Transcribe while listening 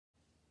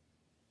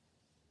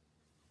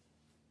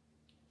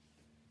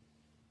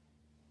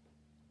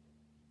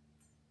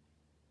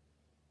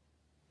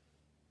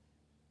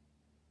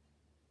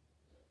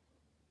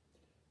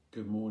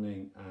Good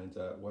morning and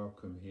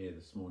welcome here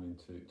this morning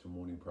to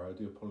morning prayer. I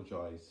do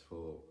apologise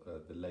for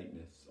the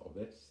lateness of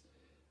this,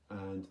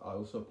 and I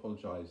also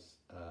apologise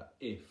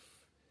if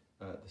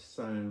the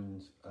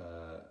sound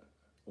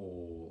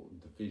or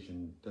the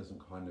vision doesn't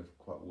kind of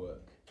quite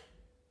work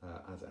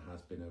as it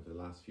has been over the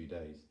last few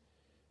days.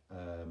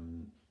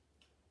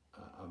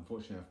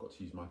 Unfortunately, I've got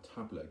to use my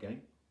tablet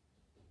again,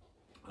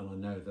 and I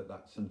know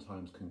that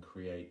sometimes can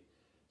create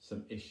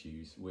some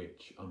issues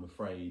which I'm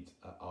afraid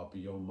are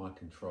beyond my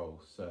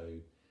control. So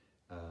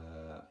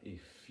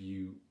if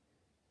you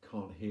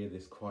can't hear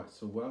this quite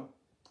so well,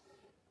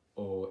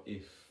 or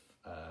if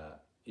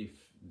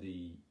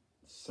the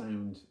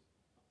sound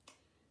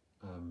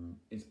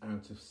is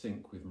out of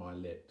sync with my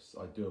lips,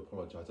 I do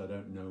apologise. I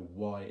don't know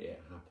why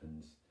it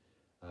happens,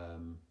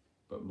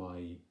 but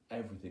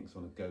everything's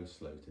on a go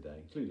slow today,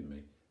 including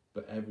me.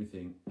 But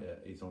everything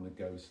is on a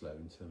go slow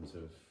in terms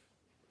of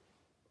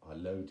I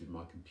loaded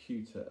my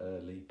computer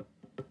early,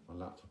 my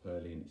laptop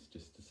early, and it's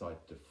just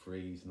decided to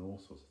freeze and all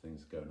sorts of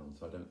things going on.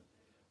 So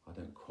I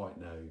don't quite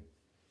know.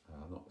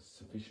 I'm not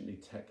sufficiently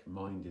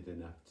tech-minded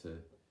enough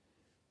to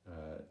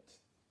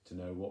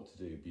know what to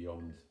do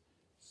beyond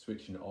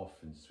switching it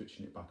off and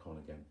switching it back on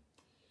again,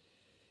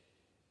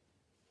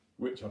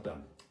 which I've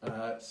done.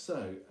 I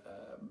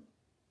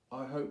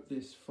hope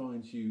this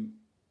finds you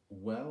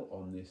well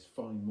on this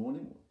fine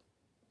morning.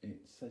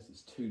 It says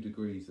it's 2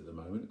 degrees at the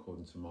moment,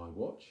 according to my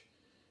watch.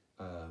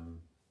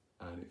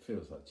 And it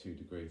feels like 2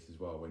 degrees as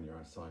well when you're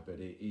outside, but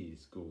it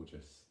is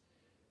gorgeous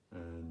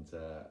and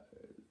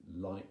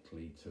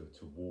likely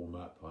to warm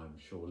up, I'm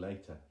sure,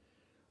 later.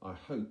 I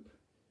hope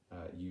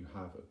you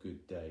have a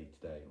good day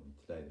today,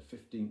 the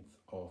 15th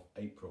of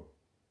April.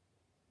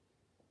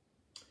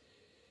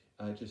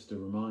 Just a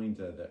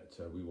reminder that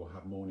we will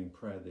have morning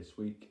prayer this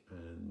week,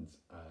 and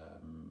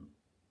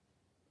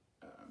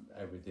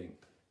everything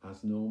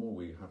as normal.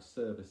 We have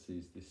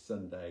services this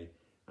Sunday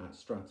at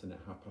Stratton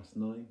at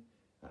 9:30,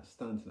 at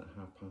Stanton at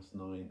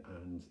 9:30,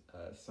 and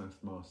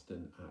South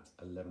Marston at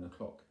 11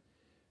 o'clock.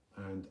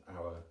 And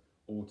our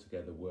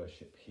all-together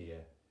worship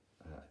here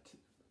at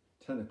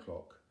 10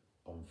 o'clock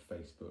on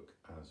Facebook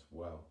as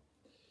well.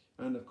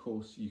 And of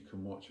course, you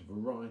can watch a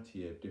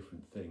variety of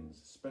different things,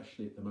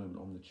 especially at the moment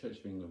on the Church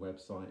of England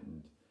website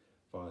and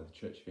via the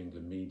Church of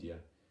England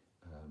media,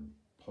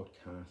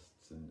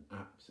 podcasts and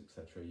apps,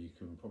 etc. You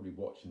can probably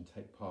watch and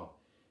take part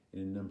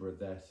in a number of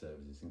their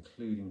services,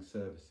 including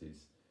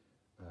services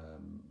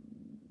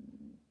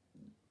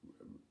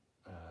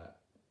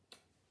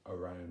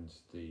around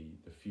the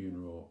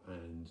funeral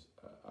and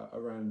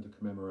around the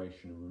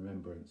commemoration and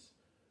remembrance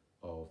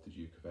of the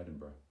Duke of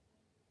Edinburgh.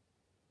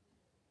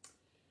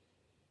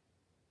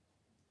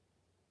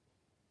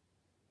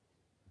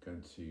 We're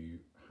going to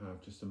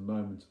have just a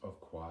moment of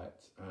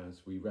quiet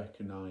as we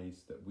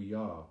recognise that we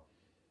are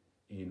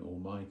in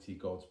Almighty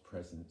God's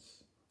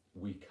presence.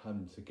 We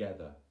come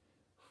together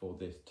for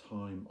this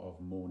time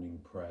of morning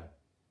prayer.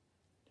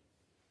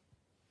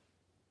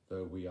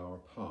 Though we are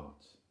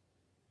apart,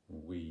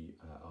 we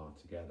are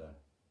together.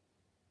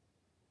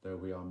 Though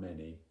we are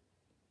many,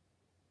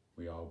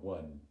 we are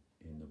one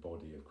in the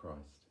body of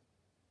Christ.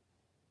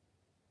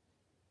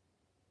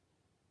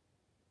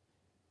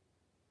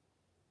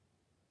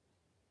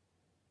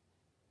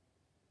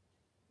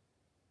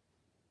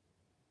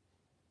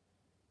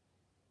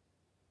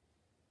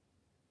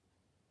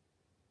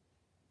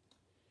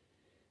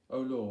 O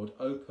Lord,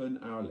 open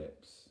our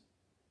lips,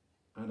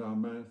 and our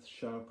mouth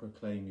shall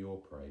proclaim your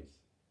praise.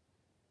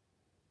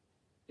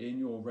 In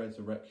your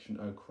resurrection,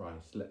 O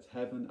Christ, let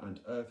heaven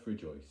and earth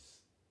rejoice.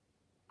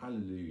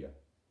 Alleluia.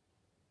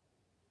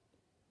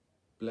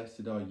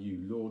 Blessed are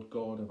you, Lord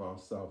God of our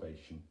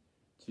salvation.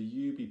 To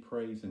you be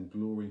praise and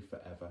glory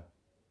forever.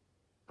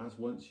 As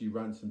once you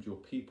ransomed your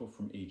people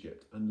from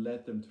Egypt and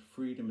led them to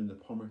freedom in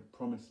the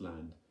promised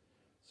land,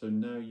 so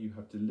now you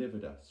have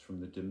delivered us from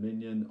the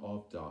dominion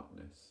of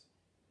darkness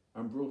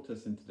and brought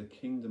us into the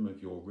kingdom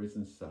of your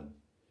risen Son.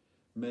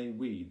 May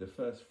we, the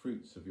first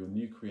fruits of your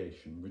new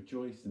creation,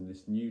 rejoice in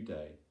this new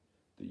day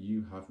that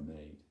you have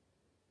made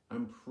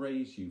and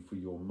praise you for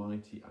your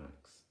mighty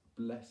acts.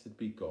 Blessed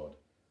be God,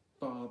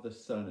 Father,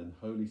 Son, and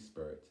Holy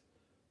Spirit.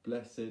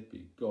 Blessed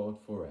be God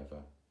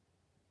forever.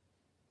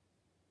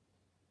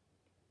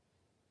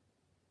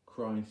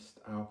 Christ,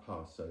 our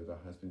Passover,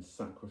 has been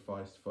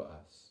sacrificed for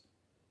us.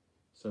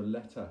 So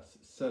let us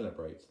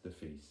celebrate the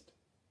feast,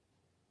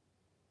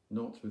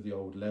 not with the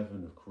old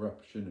leaven of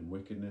corruption and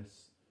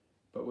wickedness,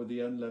 but with the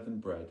unleavened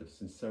bread of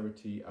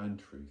sincerity and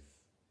truth.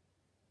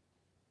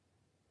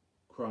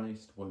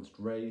 Christ, once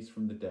raised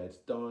from the dead,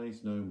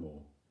 dies no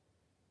more.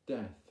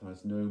 Death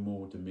has no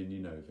more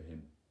dominion over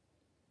him.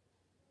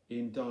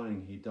 In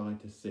dying, he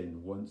died to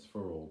sin once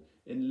for all.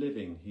 In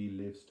living, he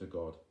lives to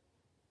God.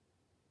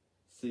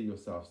 See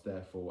yourselves,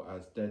 therefore,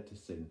 as dead to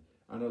sin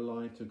and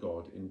alive to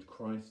God in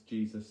Christ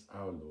Jesus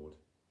our Lord.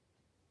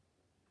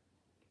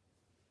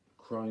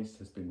 Christ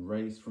has been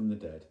raised from the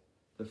dead,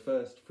 the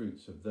first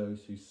fruits of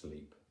those who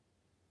sleep.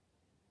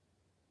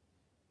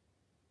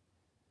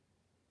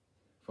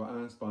 For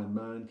as by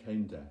man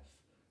came death,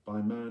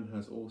 by man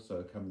has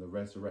also come the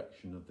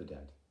resurrection of the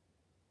dead.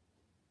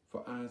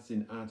 For as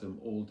in Adam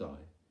all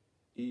die,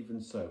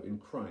 even so in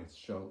Christ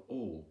shall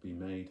all be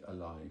made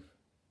alive.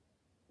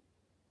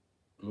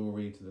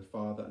 Glory to the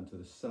Father, and to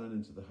the Son,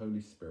 and to the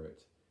Holy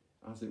Spirit,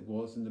 as it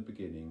was in the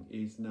beginning,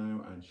 is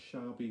now, and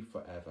shall be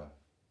forever.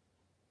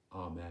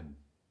 Amen.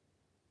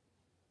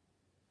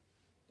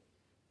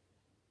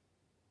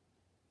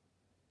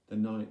 The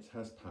night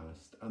has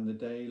passed, and the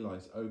day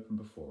lies open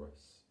before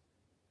us.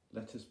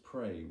 Let us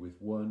pray with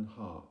one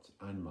heart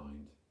and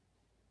mind.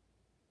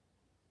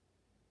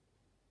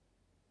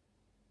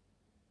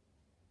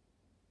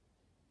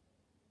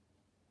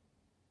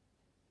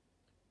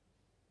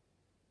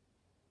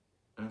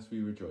 As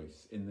we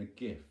rejoice in the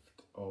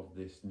gift of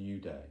this new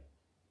day,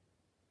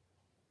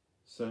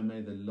 so may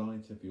the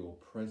light of your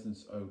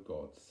presence, O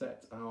God,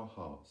 set our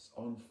hearts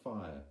on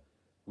fire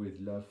with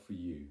love for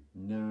you,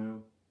 now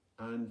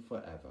and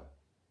forever.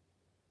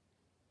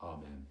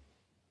 Amen.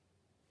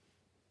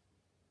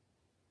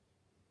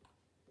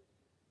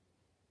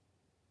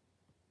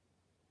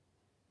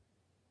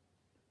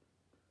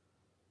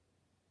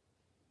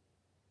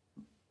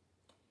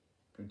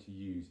 I'm going to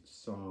use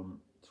Psalm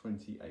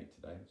 28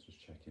 today. I was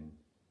just checking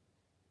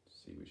to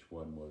see which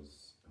one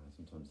was.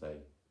 Sometimes they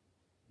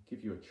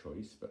give you a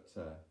choice, but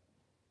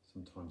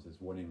sometimes there's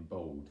one in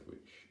bold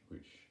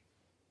which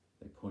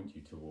they point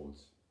you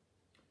towards.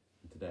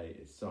 And today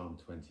is Psalm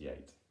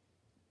 28.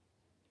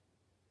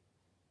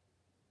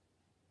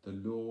 The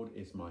Lord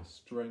is my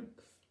strength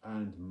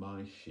and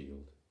my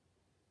shield.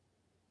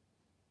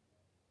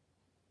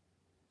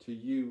 To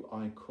you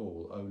I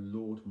call, O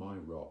Lord my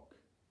rock.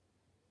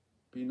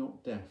 Be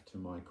not deaf to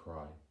my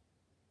cry,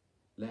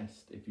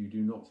 lest, if you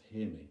do not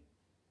hear me,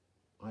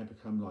 I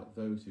become like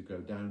those who go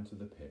down to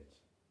the pit.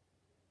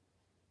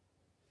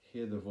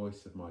 Hear the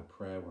voice of my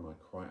prayer when I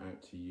cry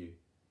out to you,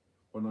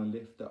 when I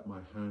lift up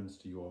my hands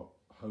to your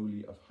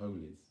Holy of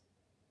Holies.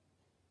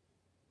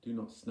 Do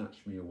not snatch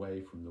me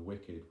away from the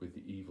wicked with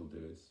the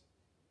evildoers,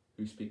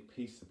 who speak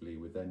peaceably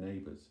with their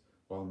neighbours,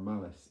 while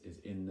malice is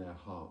in their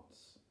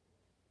hearts.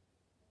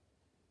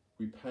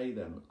 Repay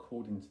them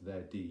according to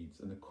their deeds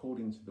and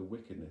according to the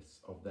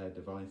wickedness of their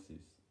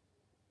devices.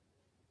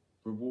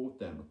 Reward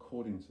them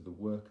according to the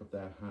work of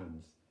their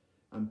hands,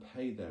 and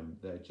pay them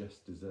their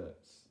just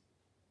deserts.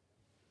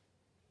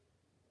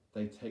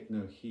 They take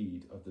no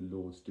heed of the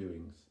Lord's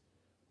doings,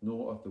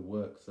 nor of the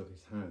works of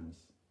his hands.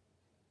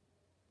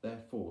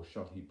 Therefore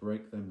shall he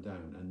break them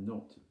down and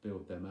not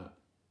build them up.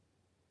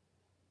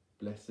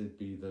 Blessed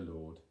be the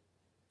Lord,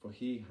 for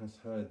he has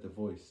heard the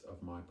voice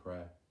of my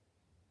prayer.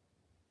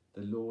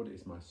 The Lord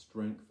is my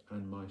strength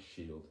and my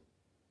shield.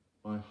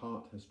 My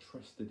heart has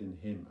trusted in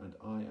him, and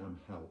I am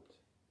helped.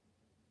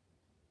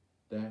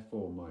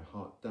 Therefore my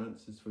heart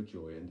dances for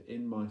joy, and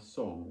in my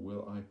song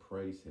will I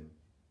praise him.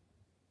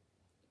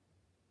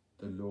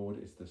 The Lord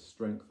is the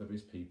strength of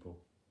his people,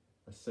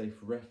 a safe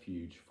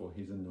refuge for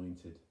his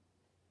anointed.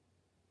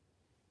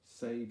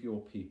 Save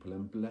your people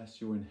and bless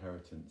your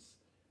inheritance.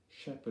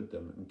 Shepherd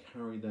them and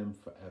carry them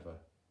forever.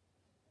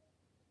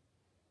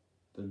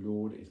 The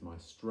Lord is my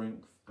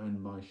strength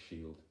and my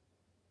shield.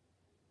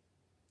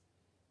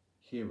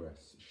 Hear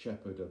us,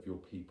 shepherd of your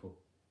people.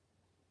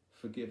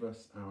 Forgive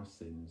us our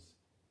sins,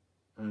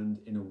 and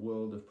in a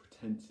world of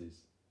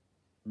pretences,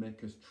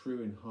 make us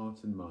true in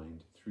heart and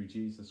mind through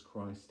Jesus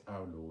Christ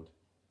our Lord.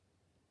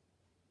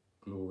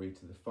 Glory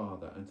to the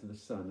Father, and to the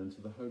Son, and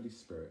to the Holy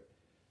Spirit,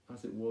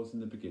 as it was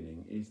in the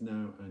beginning, is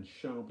now, and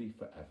shall be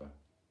forever.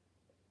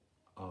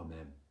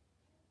 Amen.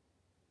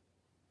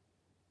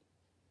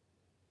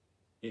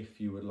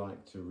 If you would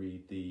like to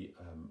read the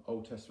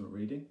Old Testament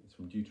reading, it's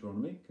from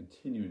Deuteronomy,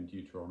 continuing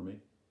Deuteronomy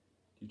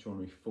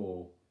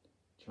 4,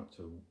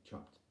 chapter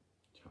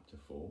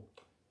 4,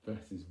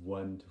 verses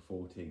 1 to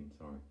 14,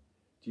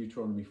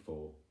 Deuteronomy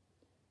 4,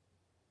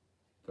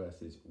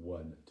 verses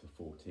 1 to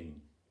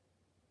 14.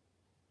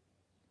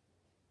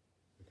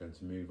 We're going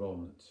to move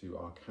on to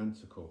our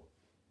canticle,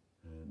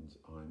 and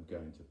I'm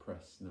going to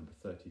press number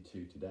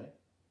 32 today.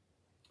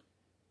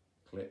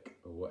 Click,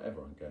 or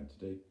whatever I'm going to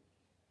do.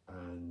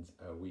 And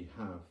we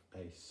have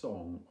a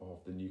song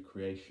of the new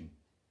creation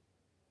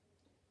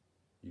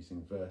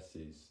using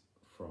verses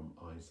from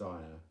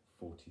Isaiah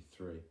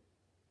 43.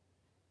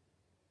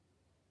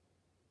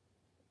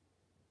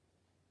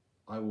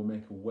 I will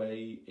make a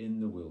way in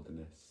the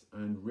wilderness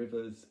and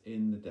rivers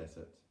in the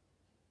desert.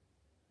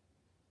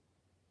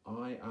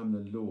 I am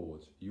the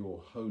Lord,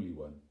 your Holy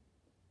One,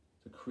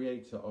 the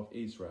Creator of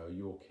Israel,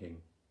 your King.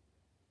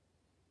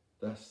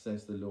 Thus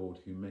says the Lord,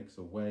 who makes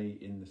a way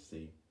in the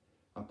sea,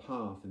 a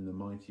path in the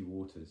mighty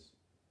waters.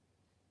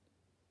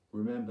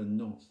 Remember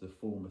not the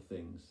former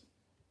things,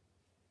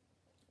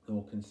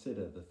 nor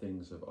consider the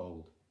things of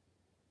old.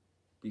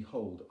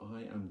 Behold,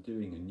 I am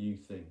doing a new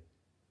thing.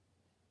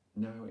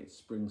 Now it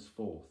springs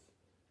forth.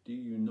 Do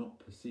you not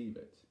perceive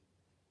it?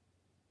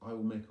 I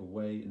will make a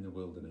way in the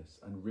wilderness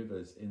and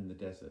rivers in the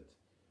desert,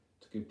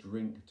 to give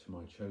drink to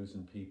my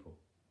chosen people,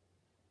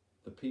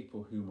 the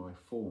people whom I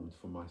formed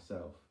for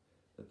myself,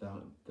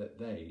 that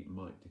they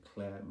might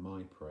declare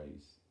my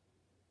praise.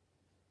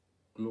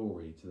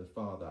 Glory to the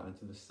Father, and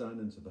to the Son,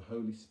 and to the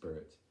Holy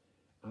Spirit,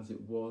 as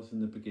it was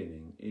in the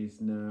beginning, is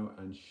now,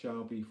 and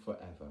shall be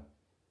forever.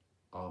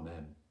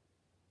 Amen.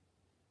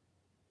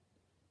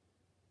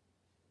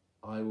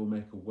 I will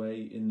make a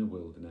way in the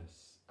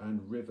wilderness,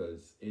 and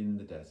rivers in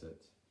the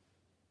desert.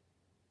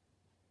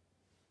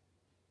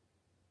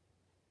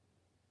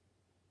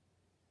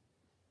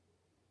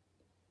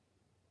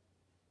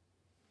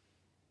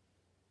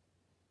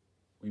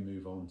 We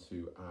move on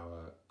to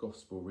our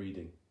Gospel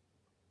reading,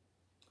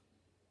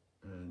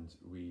 and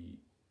we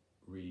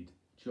read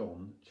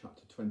John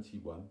chapter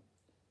 21,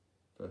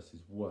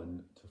 verses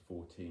 1 to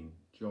 14.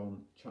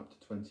 John chapter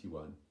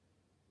 21,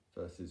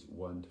 verses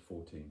 1 to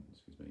 14,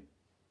 excuse me.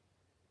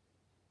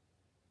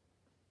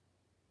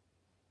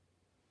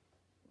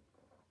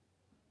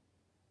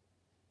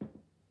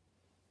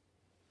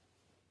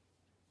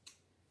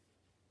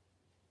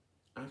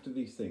 After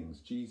these things,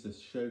 Jesus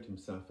showed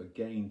himself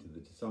again to the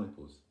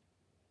disciples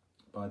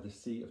by the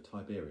Sea of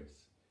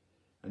Tiberias,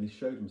 and he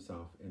showed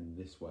himself in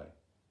this way.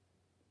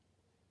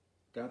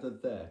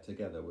 Gathered there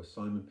together were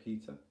Simon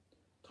Peter,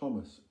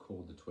 Thomas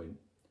called the twin,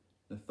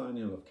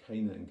 Nathanael of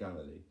Cana in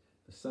Galilee,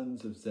 the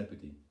sons of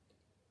Zebedee,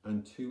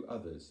 and 2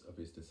 others of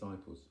his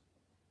disciples.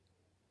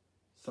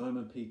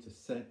 Simon Peter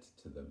said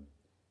to them,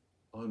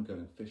 "I'm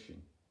going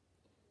fishing."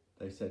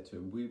 They said to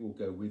him, "We will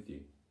go with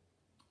you."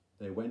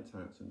 They went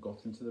out and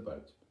got into the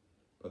boat,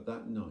 but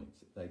that night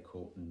they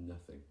caught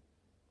nothing.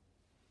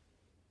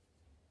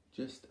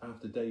 Just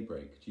after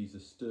daybreak,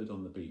 Jesus stood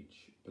on the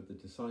beach, but the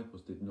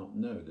disciples did not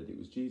know that it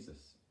was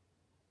Jesus.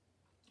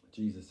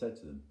 Jesus said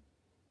to them,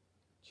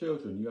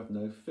 "Children, you have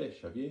no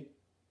fish, have you?"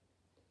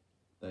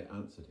 They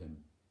answered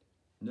him,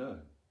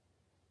 "No."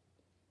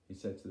 He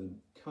said to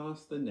them,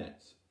 "Cast the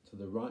net to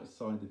the right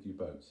side of your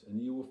boat,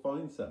 and you will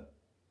find some."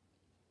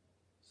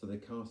 So they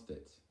cast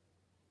it.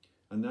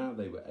 And now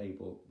they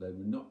were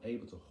not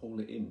able to haul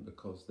it in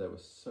because there were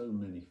so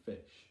many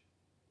fish.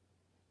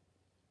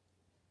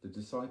 The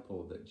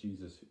disciple that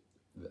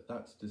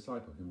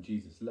disciple whom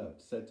Jesus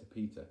loved said to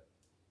Peter,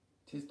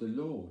 "'Tis the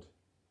Lord."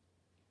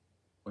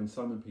 When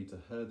Simon Peter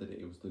heard that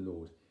it was the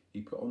Lord,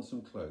 he put on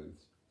some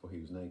clothes, for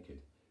he was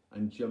naked,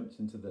 and jumped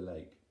into the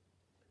lake.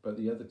 But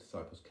the other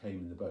disciples came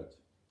in the boat,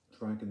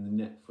 dragging the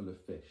net full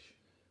of fish,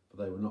 for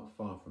they were not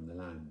far from the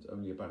land,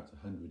 only about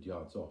 100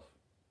 yards off.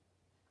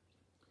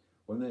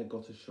 When they had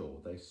got ashore,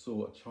 they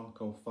saw a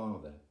charcoal fire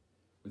there,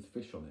 with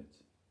fish on it,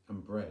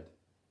 and bread.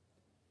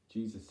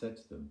 Jesus said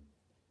to them,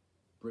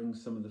 "Bring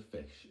some of the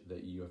fish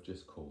that you have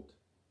just caught."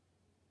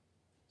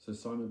 So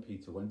Simon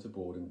Peter went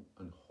aboard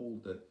and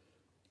hauled the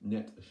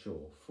net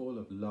ashore, full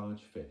of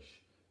large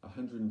fish,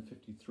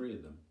 153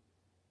 of them.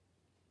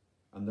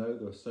 And though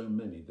there were so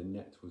many, the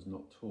net was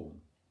not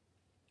torn.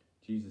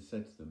 Jesus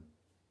said to them,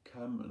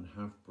 "Come and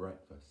have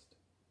breakfast."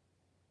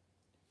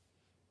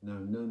 Now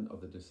none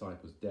of the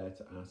disciples dared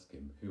to ask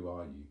him, "Who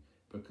are you?"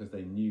 because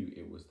they knew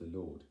it was the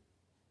Lord.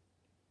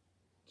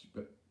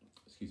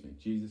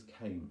 Jesus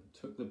came,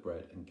 took the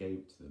bread and gave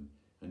it to them,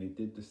 and he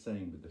did the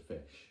same with the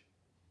fish.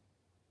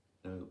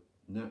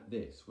 Now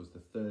this was the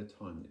 3rd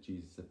time that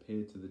Jesus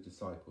appeared to the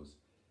disciples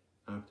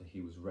after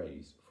he was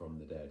raised from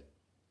the dead.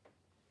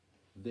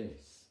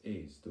 This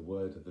is the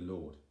word of the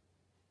Lord.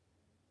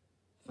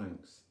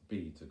 Thanks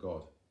be to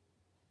God.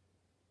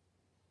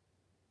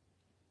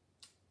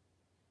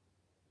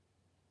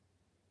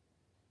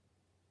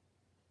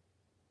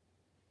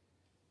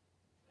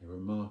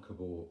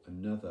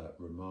 Another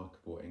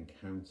remarkable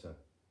encounter.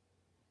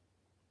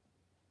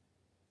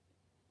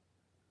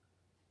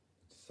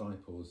 The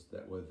disciples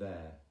that were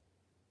there,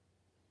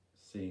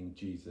 seeing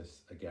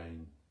Jesus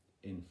again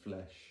in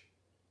flesh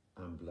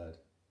and blood,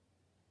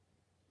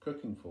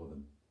 cooking for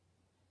them.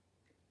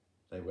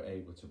 They were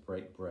able to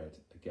break bread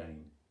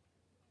again.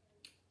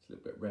 It's a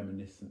little bit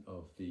reminiscent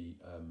of the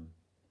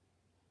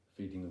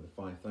feeding of the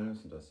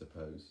 5,000, I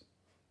suppose,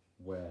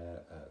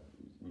 where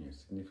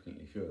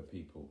significantly fewer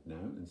people now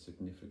and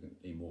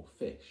significantly more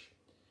fish.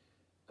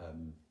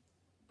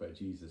 But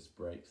Jesus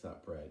breaks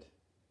that bread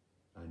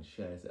and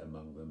shares it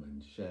among them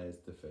and shares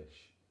the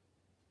fish.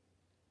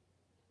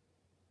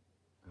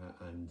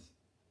 And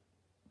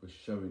was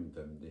showing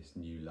them this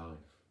new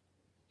life,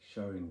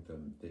 showing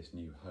them this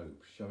new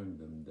hope, showing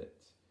them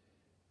that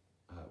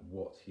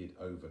what he had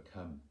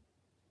overcome.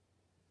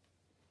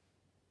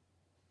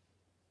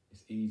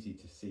 It's easy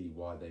to see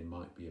why they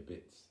might be a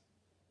bit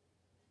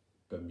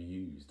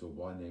bemused, or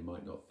why they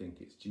might not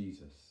think it's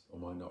Jesus, or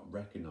might not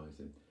recognise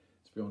him.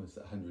 To be honest,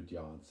 at 100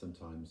 yards,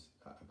 sometimes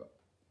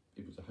if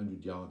it was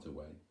 100 yards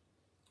away,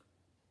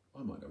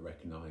 I might not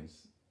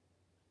recognise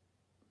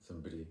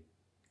somebody.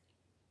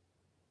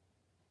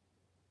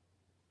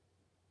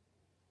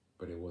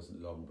 But it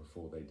wasn't long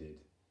before they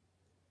did.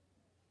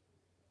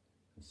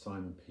 And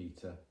Simon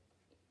Peter,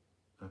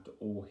 after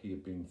all he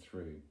had been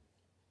through,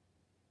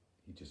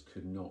 he just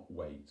could not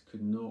wait to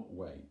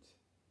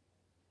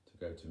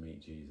go to meet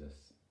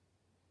Jesus.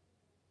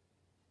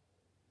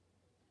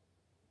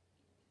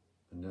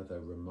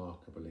 Another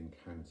remarkable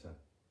encounter.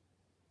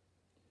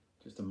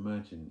 Just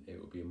imagine it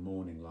would be a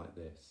morning like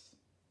this.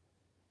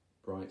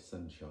 bright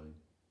sunshine,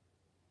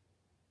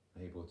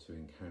 able to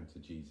encounter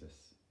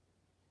Jesus.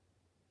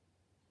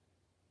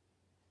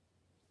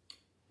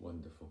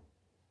 Wonderful.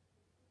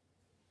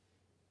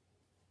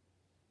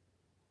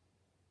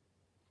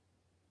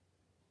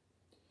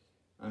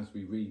 As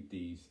we read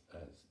these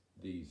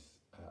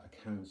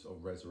accounts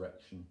of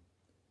resurrection,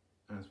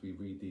 as we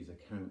read these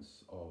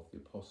accounts of the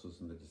apostles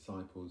and the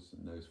disciples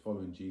and those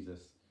following Jesus,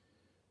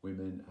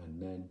 women and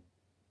men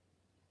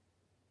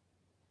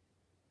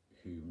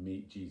who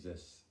meet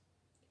Jesus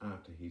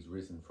after he's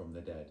risen from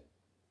the dead,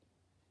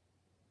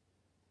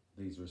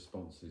 these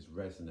responses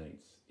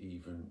resonates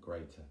even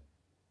greater.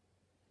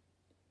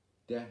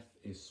 Death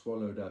is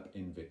swallowed up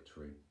in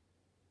victory.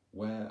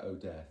 Where, O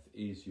death,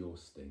 is your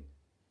sting?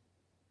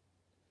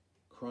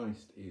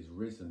 Christ is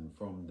risen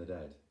from the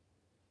dead,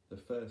 the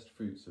first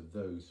fruits of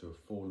those who have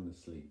fallen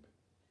asleep.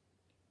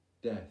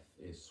 Death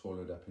is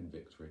swallowed up in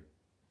victory.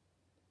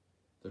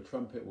 The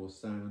trumpet will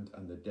sound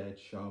and the dead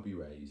shall be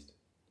raised.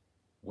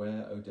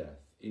 Where, O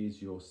death,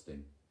 is your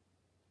sting?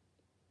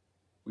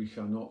 We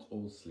shall not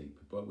all sleep,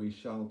 but we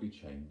shall be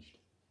changed.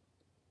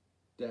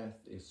 Death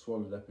is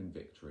swallowed up in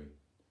victory.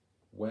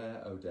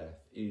 Where, O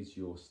death, is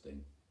your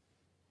sting?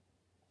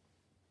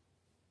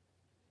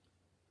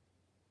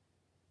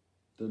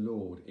 The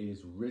Lord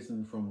is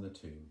risen from the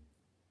tomb,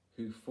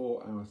 who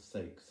for our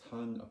sakes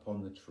hung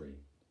upon the tree.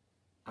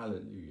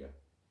 Alleluia.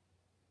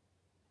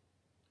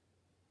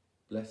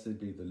 Blessed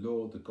be the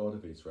Lord, the God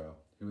of Israel,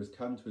 who has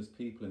come to his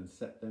people and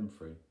set them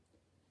free.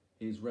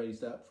 He has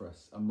raised up for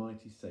us a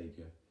mighty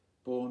Saviour,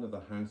 born of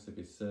the house of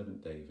his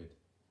servant David.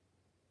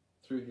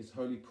 Through his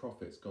holy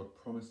prophets God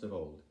promised of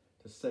old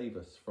to save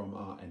us from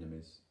our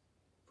enemies,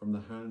 from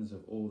the hands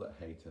of all that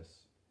hate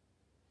us,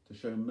 to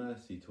show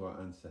mercy to our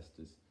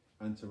ancestors,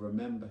 and to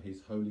remember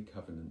his holy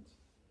covenant.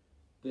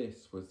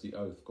 This was the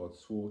oath God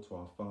swore to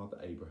our father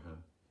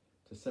Abraham,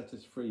 to set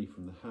us free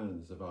from the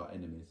hands of our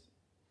enemies,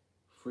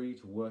 free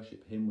to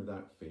worship him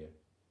without fear,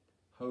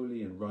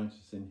 holy and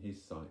righteous in his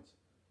sight,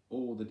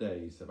 all the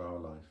days of our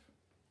life.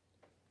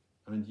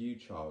 And you,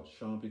 child,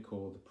 shall be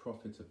called the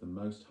prophet of the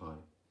Most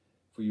High,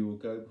 for you will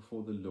go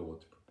before the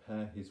Lord to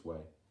prepare his way,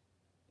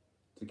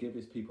 to give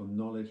his people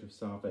knowledge of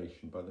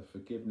salvation by the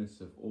forgiveness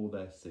of all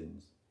their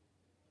sins.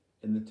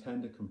 In the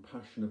tender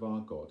compassion of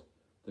our God,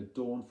 the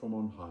dawn from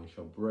on high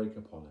shall break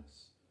upon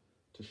us,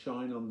 to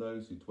shine on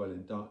those who dwell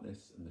in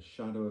darkness and the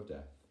shadow of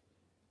death,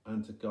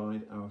 and to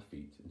guide our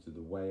feet into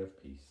the way of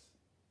peace.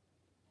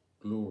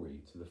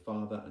 Glory to the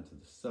Father, and to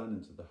the Son,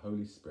 and to the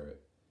Holy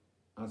Spirit,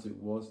 as it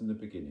was in the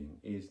beginning,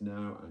 is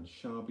now, and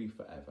shall be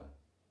forever.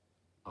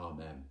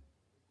 Amen.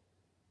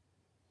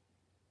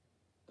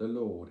 The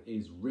Lord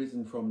is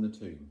risen from the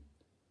tomb,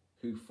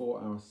 who for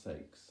our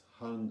sakes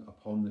hung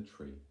upon the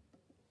tree.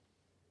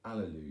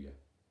 Alleluia.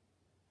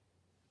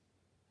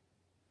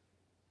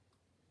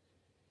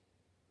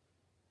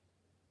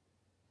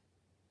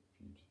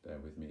 If you just bear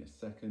with me a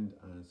second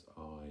as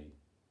I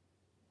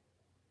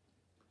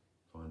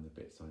find the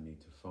bits I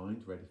need to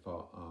find, ready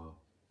for our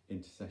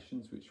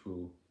intercessions, which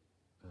will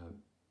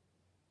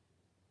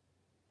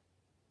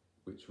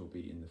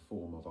be in the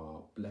form of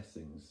our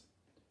blessings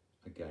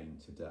again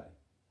today.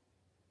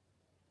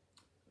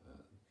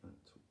 That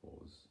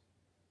was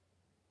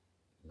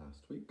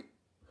last week.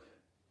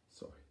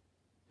 Sorry.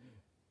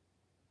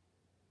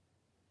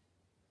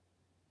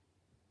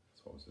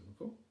 That's what I was looking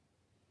for.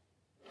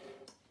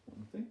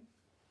 One thing.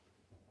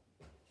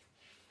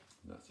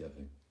 And that's the other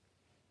thing.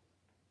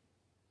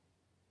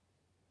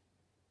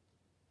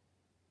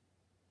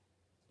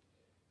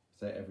 I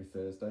say it every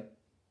Thursday.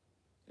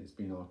 It's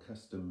been our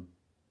custom,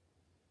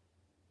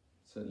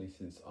 certainly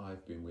since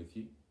I've been with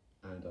you,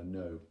 and I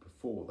know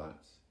before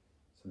that,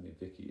 something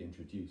Vicky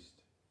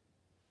introduced.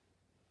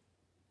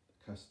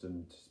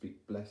 Custom to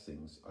speak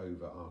blessings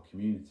over our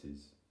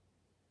communities.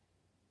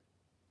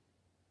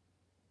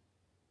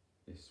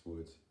 This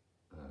would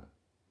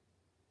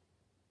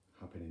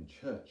happen in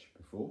church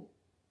before,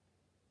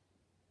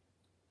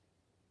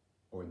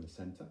 or in the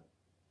centre.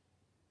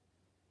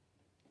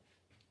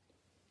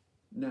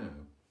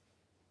 Now,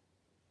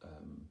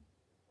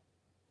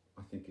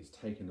 I think it's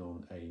taken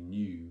on a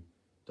new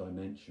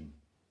dimension,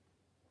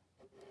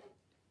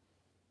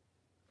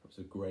 perhaps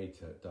a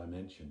greater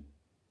dimension,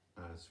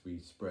 as we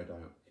spread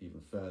out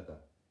even further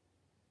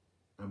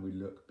and we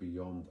look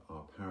beyond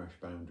our parish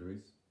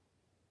boundaries,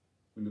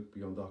 we look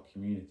beyond our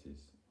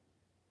communities,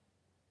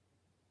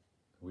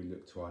 we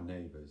look to our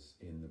neighbours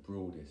in the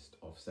broadest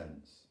of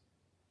sense.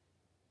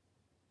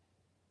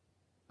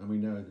 And we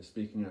know that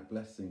speaking out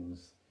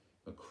blessings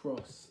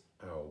across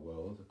our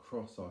world,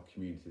 across our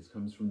communities,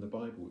 comes from the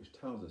Bible, which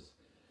tells us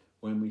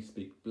when we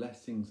speak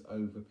blessings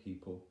over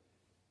people,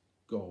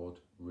 God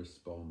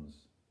responds.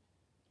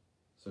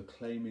 So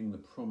claiming the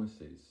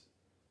promises,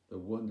 the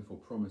wonderful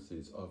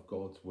promises of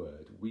God's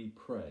word, we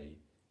pray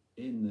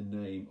in the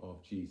name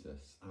of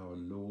Jesus, our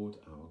Lord,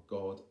 our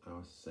God,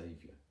 our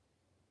Saviour.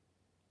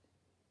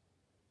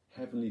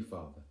 Heavenly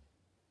Father,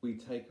 we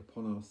take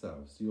upon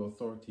ourselves the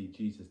authority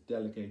Jesus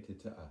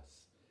delegated to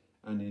us,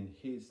 and in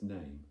his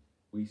name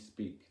we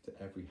speak to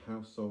every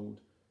household,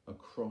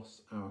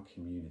 across our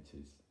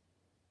communities.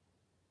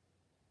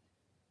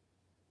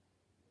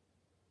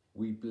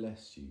 We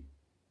bless you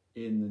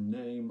in the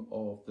name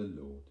of the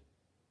Lord.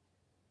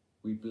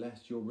 We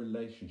bless your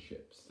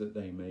relationships that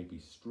they may be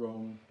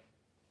strong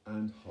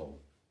and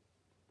whole.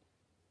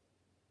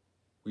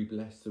 We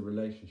bless the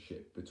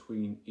relationship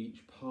between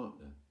each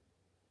partner,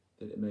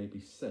 that it may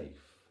be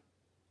safe,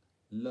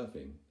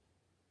 loving,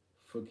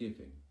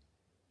 forgiving,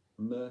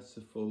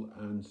 merciful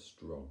and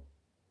strong.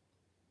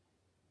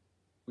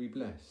 We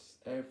bless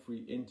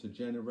every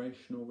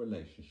intergenerational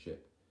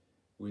relationship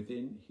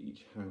within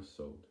each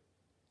household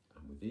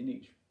and within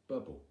each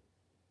bubble,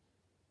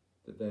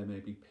 that there may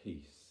be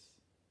peace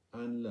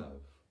and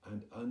love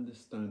and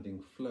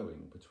understanding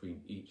flowing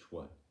between each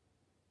one.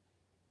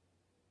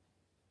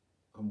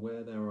 And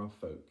where there are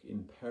folk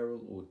in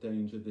peril or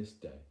danger this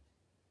day,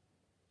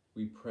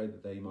 we pray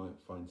that they might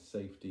find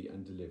safety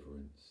and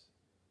deliverance.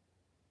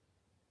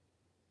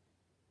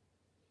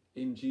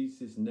 In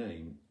Jesus'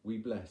 name, we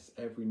bless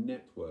every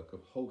network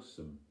of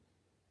wholesome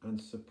and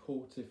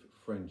supportive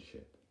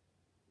friendship.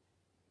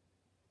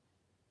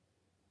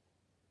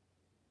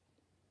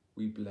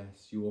 We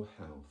bless your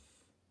health,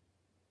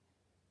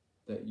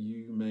 that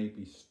you may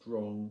be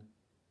strong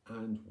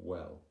and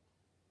well.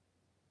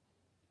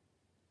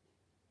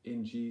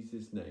 In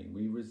Jesus' name,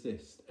 we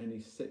resist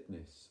any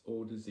sickness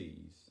or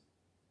disease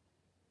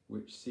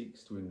which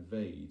seeks to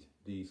invade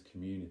these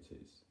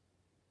communities.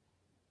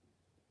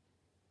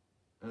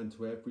 And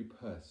to every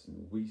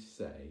person we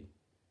say,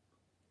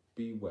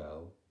 be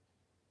well,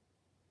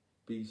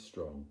 be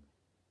strong,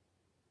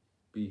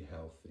 be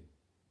healthy.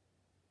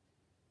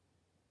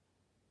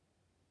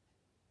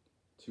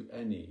 To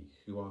any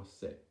who are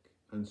sick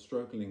and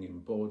struggling in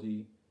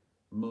body,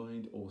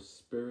 mind or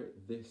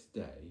spirit this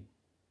day,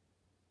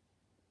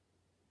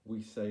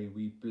 we say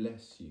we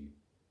bless you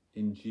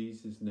in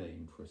Jesus'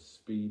 name for a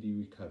speedy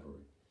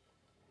recovery.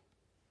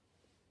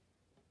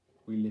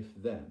 We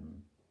lift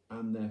them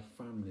and their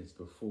families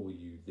before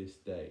you this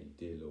day,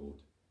 dear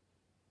Lord.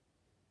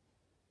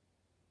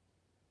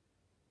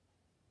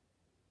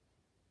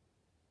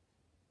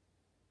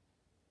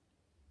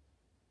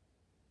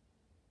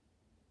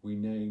 We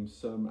name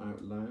some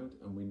out loud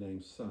and we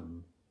name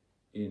some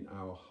in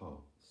our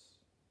hearts.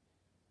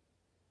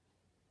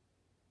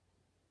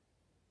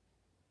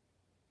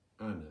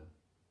 Anna,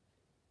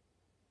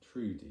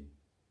 Trudy,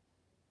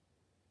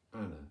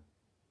 Anna,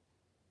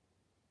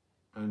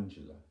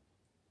 Angela,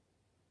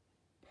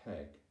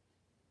 Peg,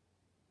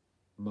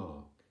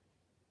 Mark,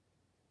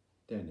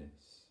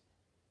 Dennis,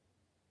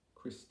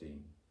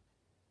 Christine,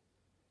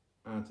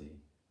 Addie,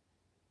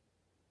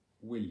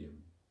 William,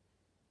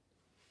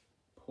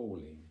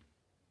 Pauline,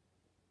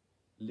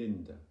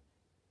 Linda,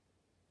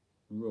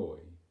 Roy,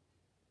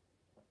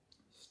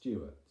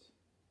 Stuart,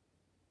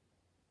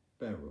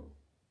 Beryl,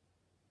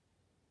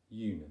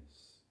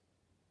 Eunice,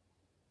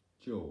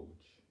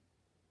 George,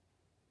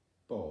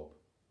 Bob,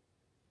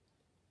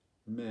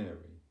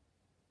 Mary,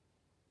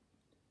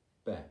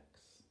 Bex,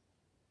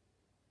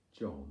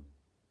 John,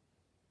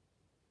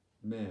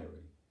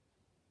 Mary,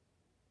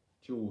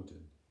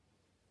 Jordan,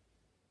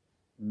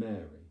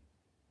 Mary,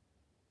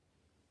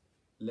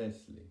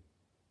 Leslie,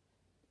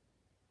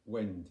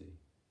 Wendy,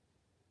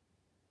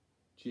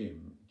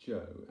 Jim,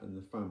 Joe and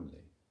the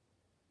family,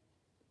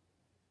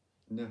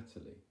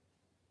 Natalie,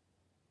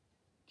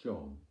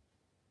 John,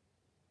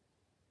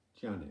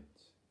 Janet,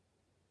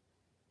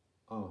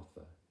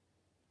 Arthur,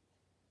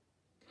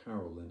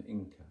 Carol and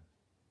Inca,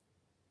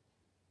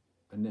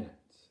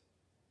 Annette,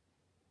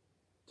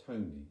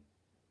 Tony,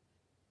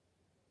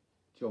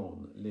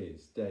 John,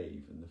 Liz,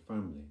 Dave and the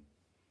family,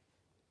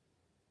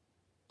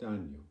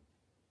 Daniel,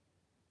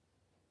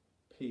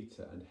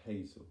 Peter and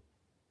Hazel,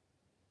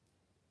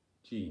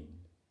 Jean,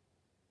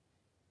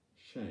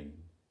 Shane,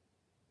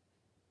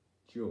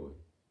 Joy,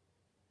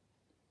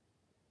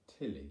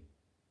 Tilly,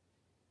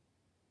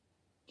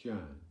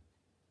 Jan,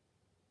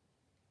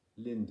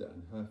 Linda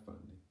and her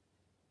family,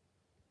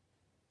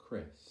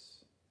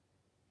 Chris,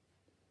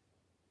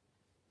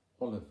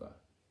 Oliver,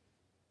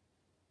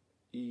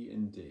 E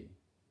and D,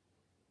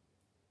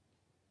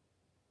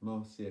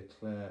 Marcia,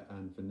 Claire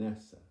and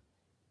Vanessa.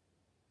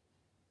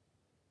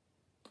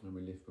 And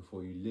we lift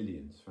before you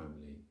Lillian's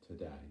family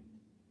today.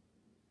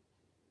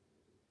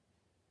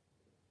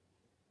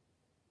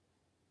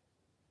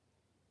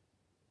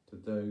 To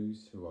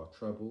those who are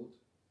troubled,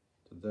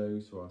 to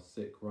those who are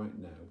sick right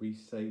now, we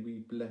say we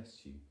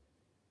bless you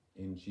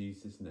in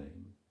Jesus'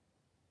 name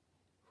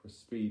for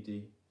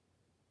speedy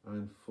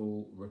and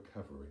full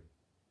recovery.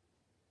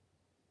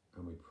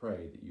 And we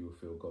pray that you will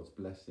feel God's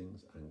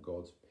blessings and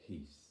God's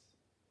peace.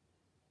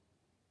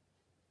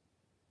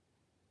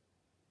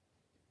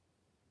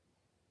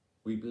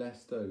 We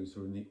bless those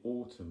who are in the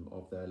autumn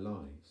of their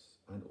lives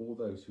and all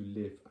those who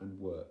live and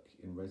work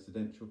in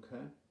residential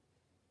care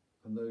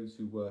and those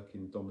who work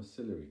in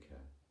domiciliary care.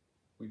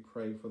 We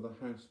pray for the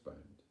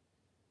housebound,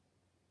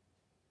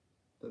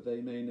 that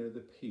they may know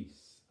the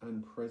peace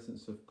and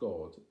presence of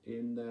God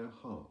in their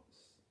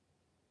hearts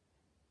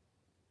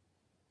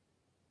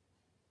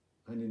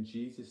And in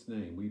Jesus'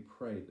 name, we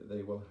pray that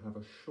they will have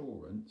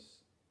assurance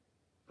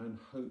and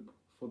hope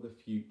for the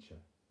future.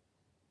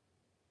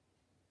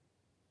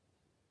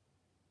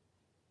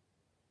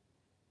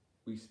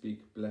 We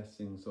speak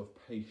blessings of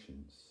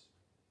patience,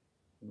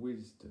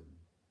 wisdom,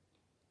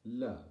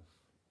 love,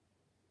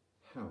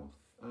 health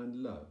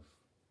and love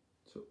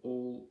to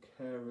all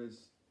carers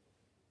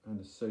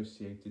and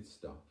associated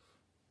staff.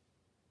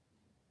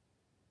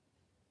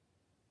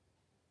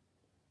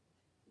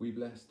 We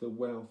bless the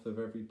wealth of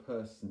every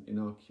person in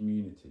our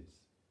communities,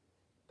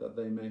 that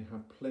they may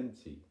have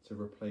plenty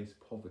to replace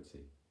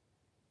poverty.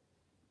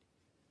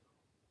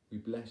 We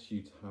bless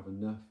you to have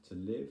enough to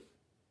live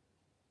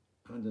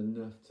and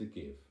enough to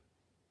give.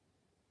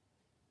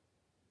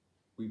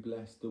 We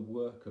bless the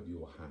work of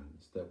your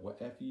hands, that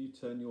whatever you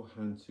turn your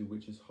hand to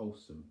which is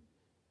wholesome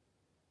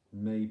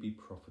may be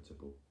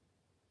profitable.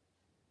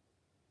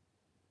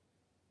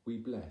 We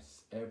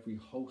bless every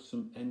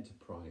wholesome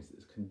enterprise that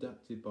is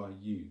conducted by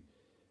you,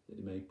 that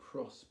it may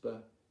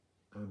prosper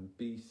and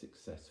be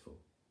successful.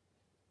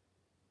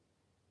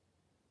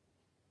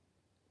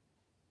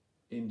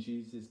 In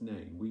Jesus'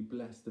 name, we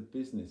bless the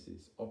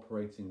businesses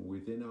operating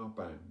within our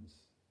bounds,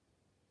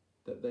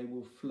 that they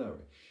will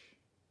flourish,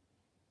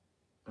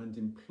 and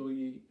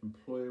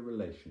employee-employer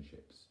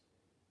relationships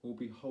will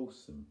be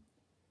wholesome,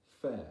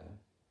 fair,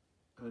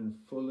 and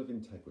full of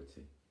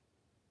integrity.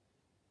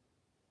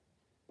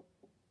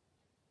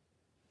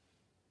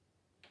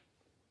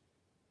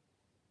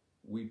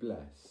 We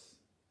bless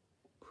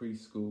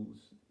preschools,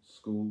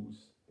 schools,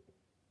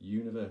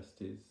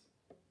 universities,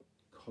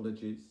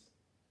 colleges,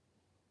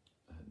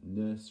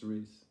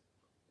 nurseries,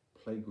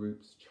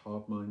 playgroups,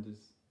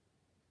 childminders.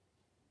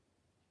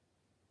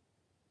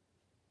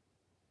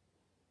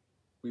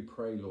 We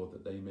pray, Lord,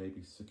 that they may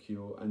be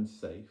secure and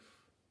safe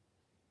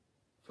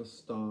for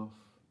staff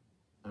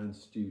and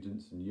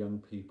students and young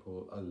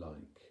people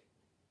alike.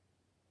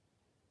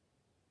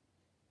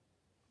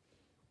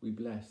 We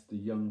bless the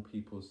young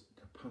people's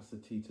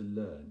capacity to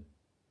learn.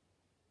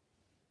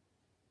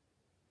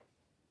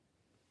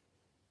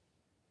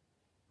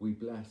 We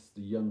bless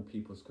the young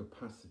people's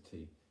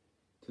capacity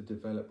to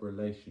develop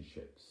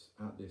relationships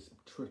at this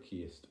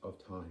trickiest of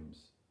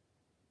times.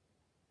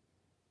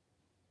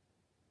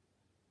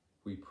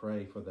 We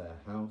pray for their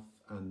health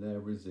and their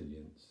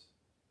resilience.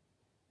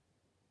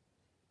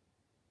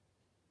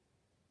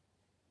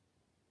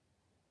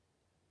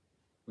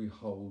 We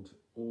hold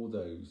all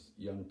those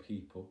young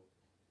people,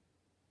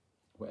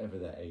 whatever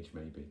their age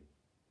may be,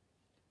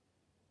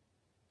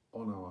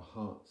 on our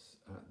hearts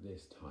at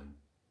this time.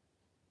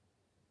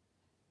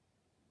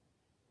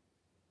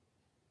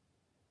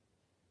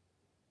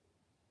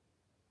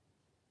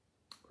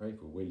 Pray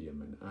for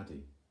William and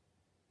Addie,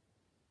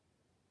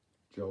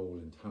 Joel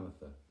and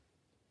Talitha,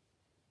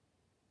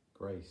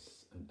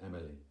 Grace and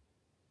Emily,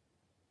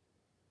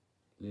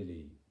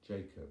 Lily,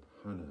 Jacob,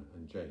 Hannah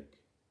and Jake,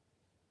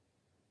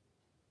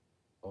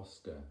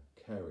 Oscar,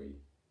 Kerry,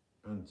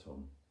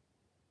 Anton,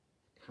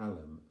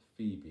 Callum,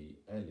 Phoebe,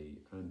 Ellie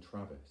and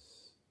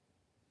Travis,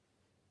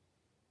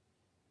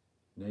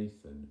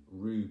 Nathan,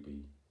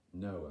 Ruby,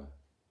 Noah,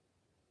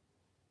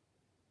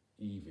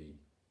 Evie,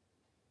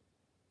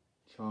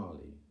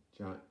 Charlie,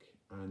 Jack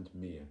and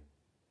Mia.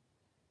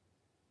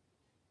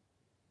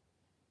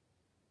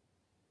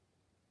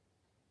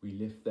 We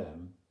lift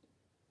them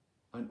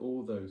and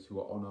all those who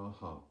are on our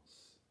hearts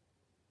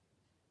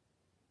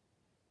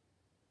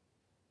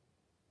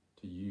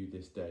to you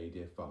this day,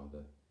 dear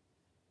Father,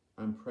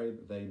 and pray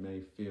that they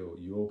may feel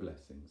your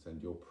blessings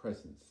and your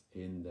presence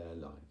in their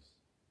lives.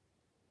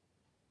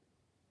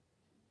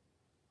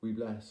 We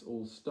bless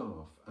all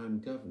staff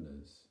and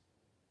governors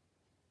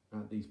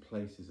at these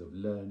places of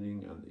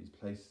learning and these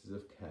places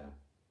of care,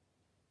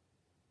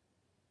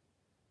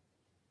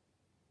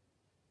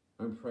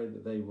 and pray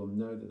that they will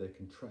know that they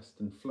can trust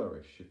and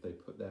flourish if they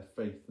put their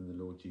faith in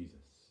the Lord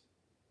Jesus.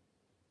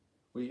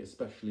 We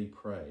especially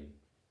pray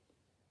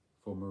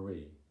for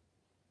Marie,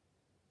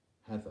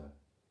 Heather,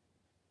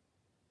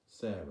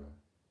 Sarah,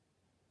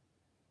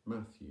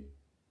 Matthew,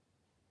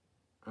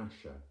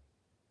 Asher,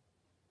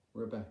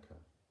 Rebecca,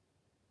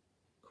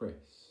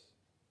 Chris,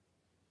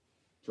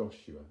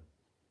 Joshua,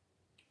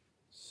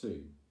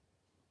 Sue,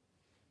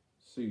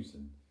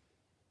 Susan,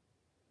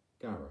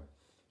 Gareth,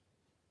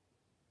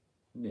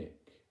 Nick,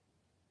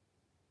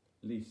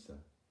 Lisa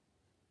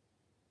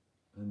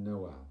and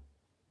Noel.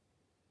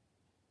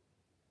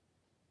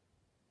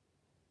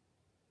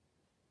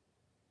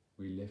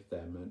 We lift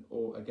them and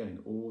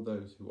all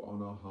those who are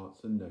on our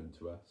hearts and known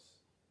to us,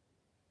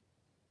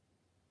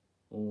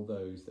 all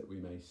those that we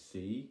may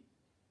see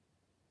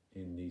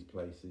in these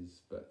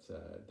places but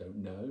don't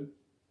know,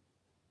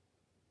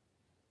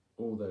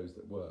 all those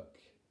that work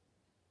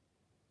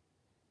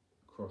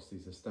across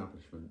these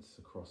establishments,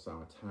 across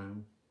our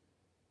town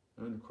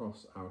and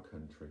across our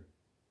country.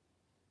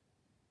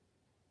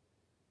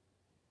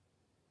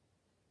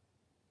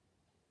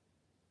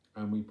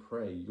 And we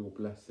pray your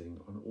blessing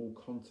on all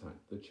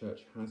contact the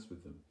church has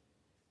with them,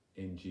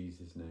 in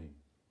Jesus' name.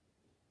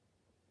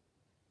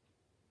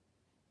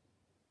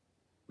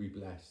 We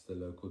bless the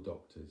local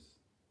doctors,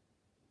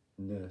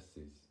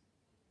 nurses,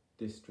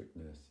 district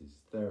nurses,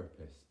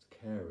 therapists,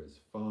 carers,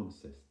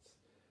 pharmacists,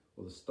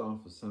 or the staff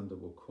of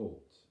Sandoval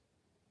Court,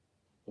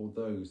 or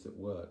those that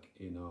work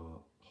in our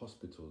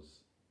hospitals,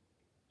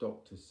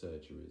 doctors'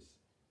 surgeries,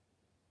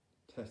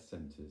 test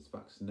centres,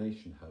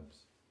 vaccination hubs,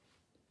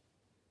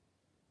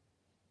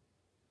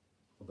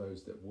 or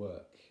those that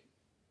work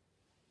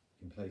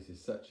in places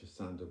such as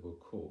Sandoval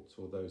Court,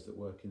 or those that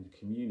work in the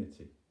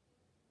community,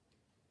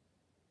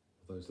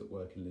 or those that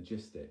work in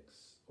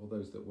logistics, or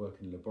those that work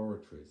in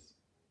laboratories.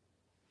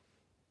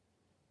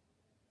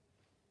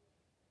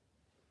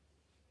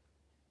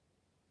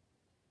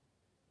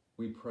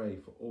 We pray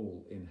for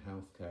all in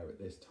healthcare at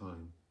this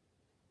time,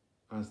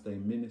 as they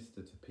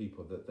minister to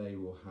people, that they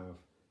will have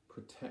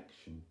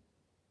protection,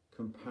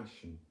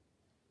 compassion,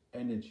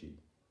 energy,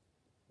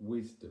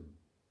 wisdom,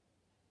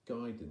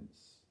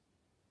 guidance,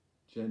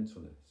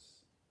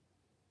 gentleness,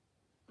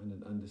 and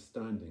an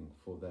understanding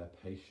for their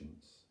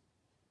patients.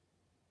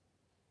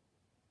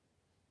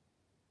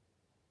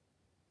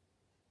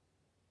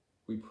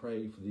 We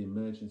pray for the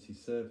emergency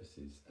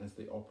services as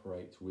they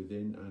operate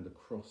within and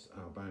across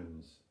our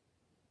bounds.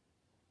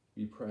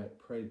 We pray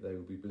they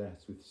will be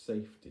blessed with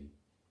safety,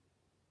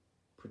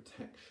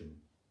 protection,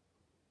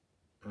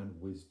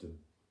 and wisdom.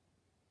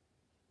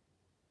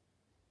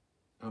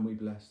 And we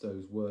bless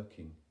those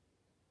working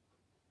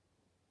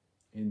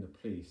in the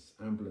police,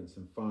 ambulance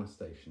and fire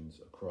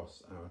stations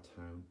across our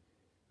town,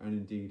 and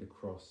indeed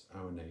across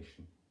our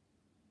nation.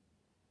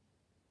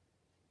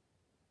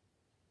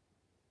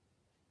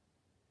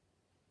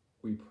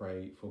 We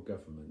pray for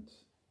government,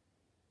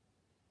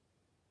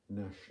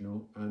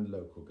 national and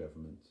local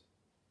government,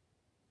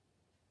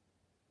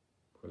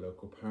 for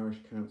local parish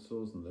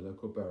councils and the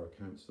local borough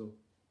council,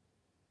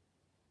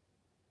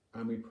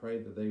 and we pray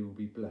that they will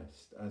be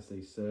blessed as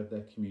they serve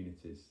their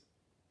communities,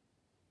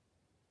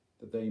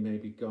 that they may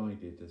be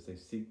guided as they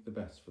seek the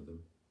best for them,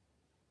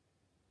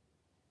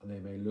 and they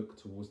may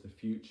look towards the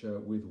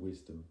future with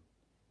wisdom,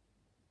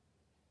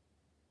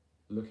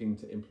 looking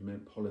to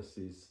implement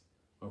policies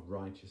of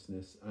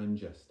righteousness and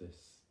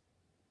justice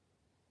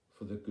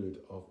for the good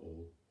of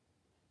all.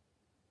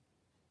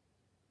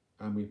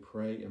 And we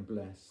pray and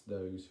bless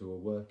those who are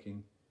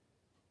working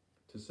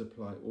to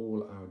supply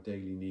all our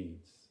daily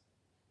needs.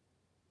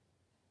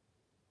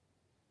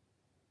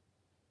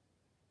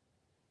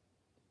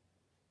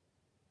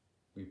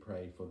 We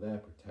pray for their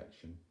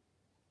protection,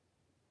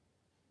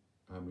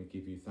 and we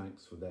give you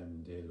thanks for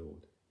them, dear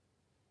Lord.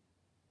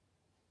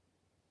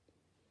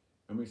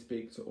 And we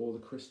speak to all the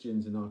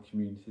Christians in our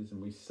communities,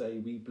 and we say,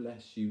 we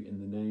bless you in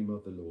the name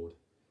of the Lord,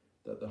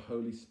 that the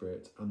Holy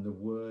Spirit and the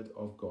Word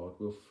of God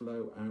will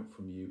flow out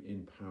from you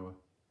in power.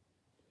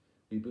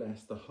 We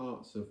bless the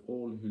hearts of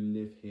all who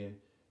live here,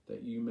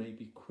 that you may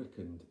be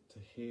quickened to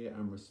hear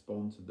and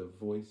respond to the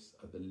voice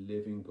of the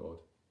living God.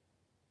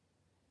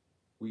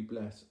 We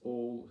bless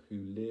all who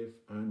live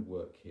and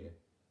work here,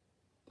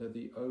 that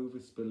the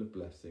overspill of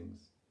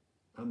blessings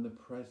and the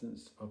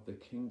presence of the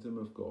kingdom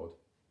of God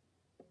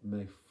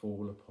may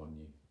fall upon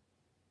you.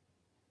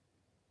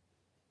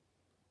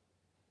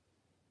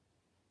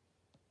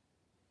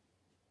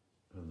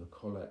 And the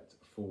collect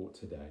for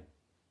today.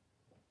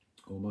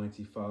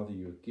 Almighty Father,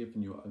 you have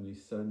given your only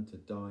Son to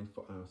die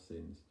for our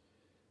sins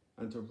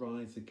and to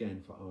rise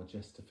again for our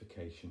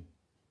justification.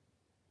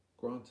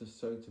 Grant us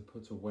so to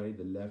put away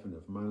the leaven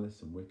of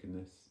malice and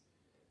wickedness,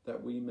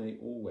 that we may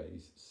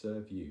always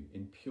serve you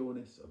in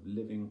pureness of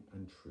living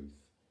and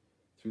truth,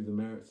 through the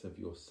merits of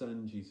your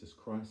Son, Jesus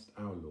Christ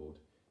our Lord,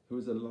 who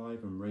is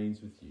alive and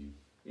reigns with you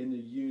in the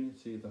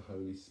unity of the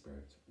Holy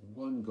Spirit,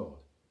 one God,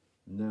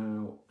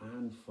 now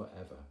and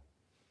forever.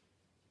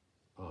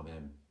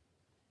 Amen.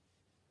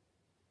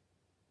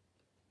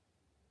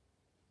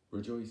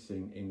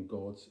 Rejoicing in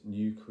God's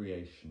new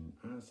creation,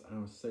 as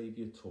our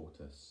Saviour taught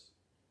us,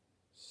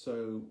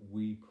 so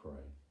we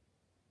pray.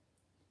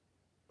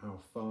 Our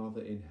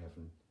Father in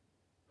heaven,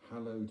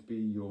 hallowed be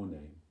your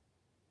name.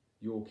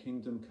 Your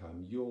kingdom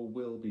come, your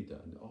will be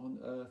done, on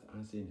earth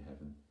as in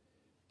heaven.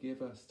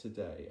 Give us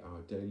today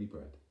our daily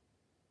bread.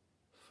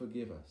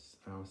 Forgive us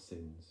our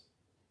sins,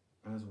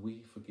 as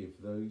we forgive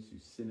those who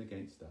sin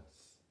against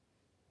us.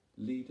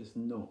 Lead us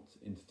not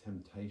into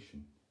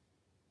temptation,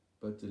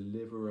 but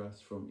deliver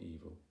us from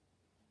evil.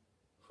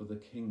 For the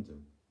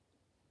kingdom,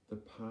 the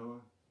power,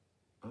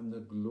 and the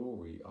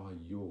glory are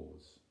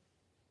yours,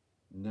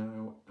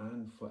 now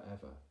and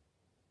forever.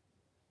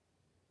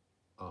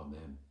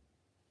 Amen.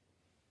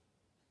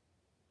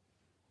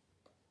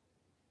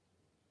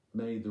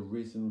 May the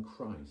risen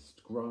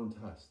Christ grant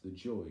us the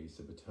joys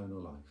of eternal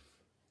life.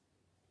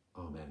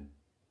 Amen.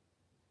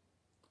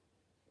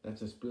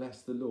 Let us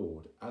bless the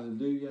Lord.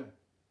 Alleluia,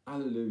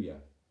 alleluia.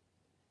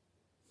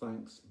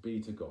 Thanks be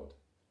to God.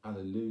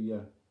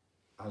 Alleluia,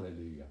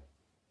 alleluia.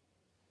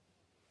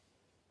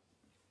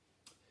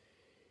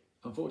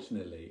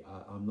 Unfortunately,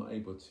 I'm not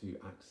able to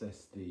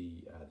access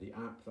the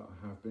app that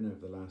I have been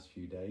over the last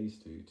few days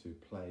to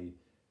play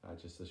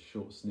just a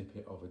short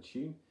snippet of a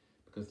tune,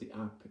 because the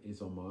app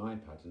is on my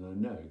iPad, and I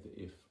know that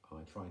if I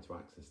try to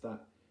access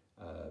that,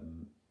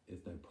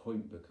 there's no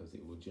point because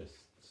it will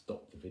just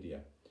stop the video.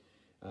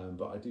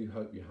 But I do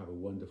hope you have a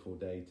wonderful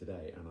day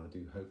today, and I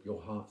do hope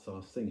your hearts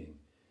are singing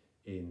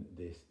in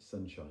this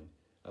sunshine.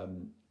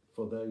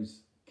 For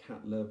those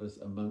cat lovers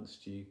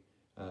amongst you,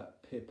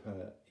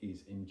 Pippa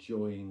is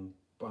enjoying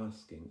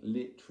basking,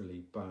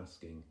 literally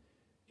basking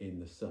in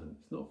the sun.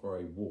 It's not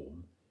very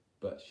warm,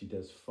 but she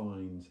does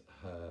find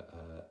her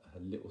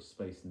little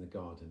space in the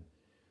garden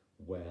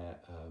where,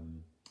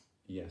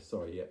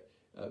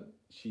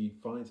 she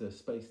finds her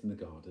space in the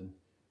garden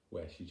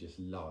where she just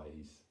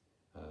lies.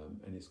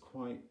 And it's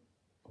quite,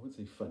 I wouldn't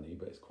say funny,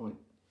 but it's quite,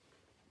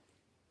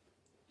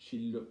 she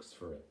looks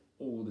for it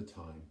all the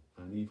time.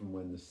 And even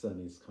when the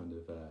sun is kind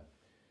of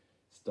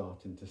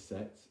starting to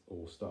set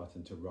or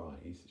starting to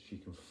rise, she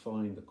can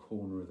find the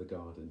corner of the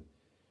garden,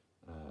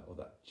 or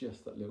that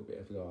little bit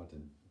of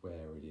garden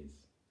where it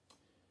is.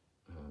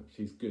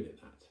 She's good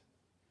at that.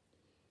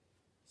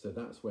 So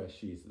that's where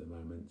she is at the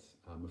moment.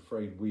 I'm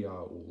afraid we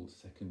are all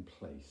second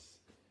place.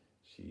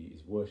 She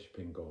is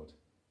worshipping God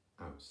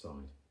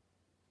outside.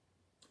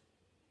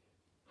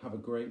 Have a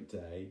great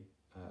day,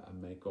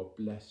 and may God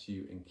bless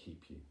you and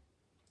keep you.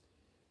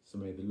 So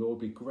may the Lord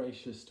be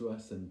gracious to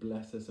us and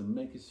bless us and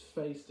make his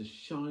face to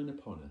shine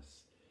upon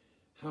us.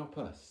 Help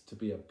us to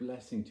be a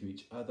blessing to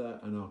each other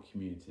and our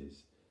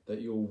communities,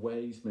 that your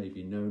ways may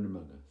be known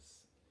among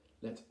us.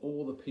 Let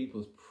all the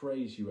peoples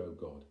praise you, O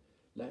God.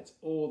 Let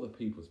all the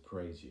peoples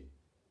praise you.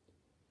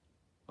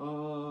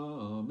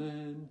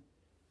 Amen.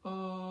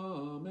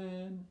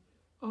 Amen.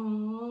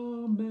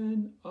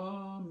 Amen.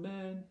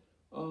 Amen.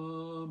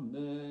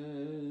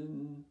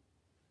 Amen.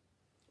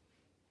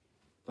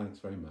 Thanks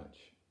very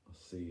much. I'll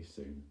see you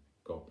soon.